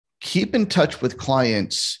keep in touch with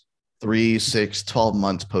clients 3, 6, 12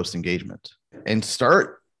 months post-engagement and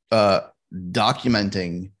start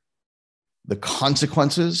documenting the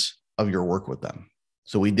consequences of your work with them.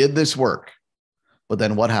 So we did this work, but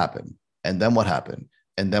then what happened? And then what happened?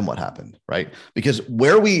 And then what happened, right? Because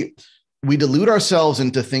where we delude ourselves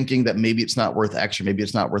into thinking that maybe it's not worth X or maybe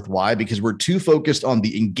it's not worth Y, because we're too focused on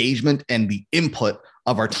the engagement and the input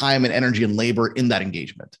of our time and energy and labor in that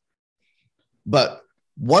engagement. But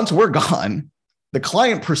once we're gone, the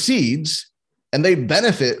client proceeds and they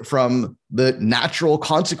benefit from the natural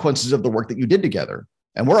consequences of the work that you did together.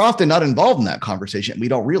 And we're often not involved in that conversation. We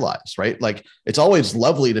don't realize, right? Like, it's always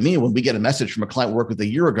lovely to me when we get a message from a client we worked with a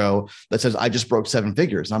year ago that says, I just broke 7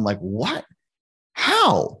 figures. And I'm like, what?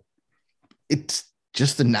 How? It's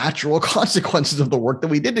just the natural consequences of the work that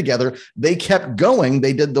we did together. They kept going.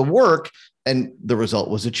 They did the work and the result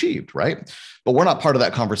was achieved, right? But we're not part of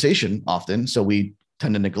that conversation often. So we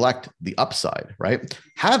tend to neglect the upside, right?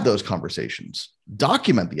 Have those conversations,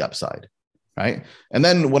 document the upside, right? And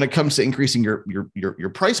then when it comes to increasing your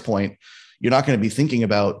price point, you're not going to be thinking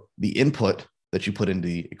about the input that you put into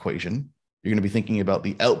the equation. You're going to be thinking about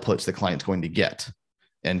the outputs the client's going to get.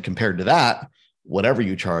 And compared to that, whatever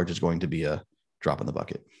you charge is going to be a drop in the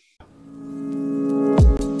bucket.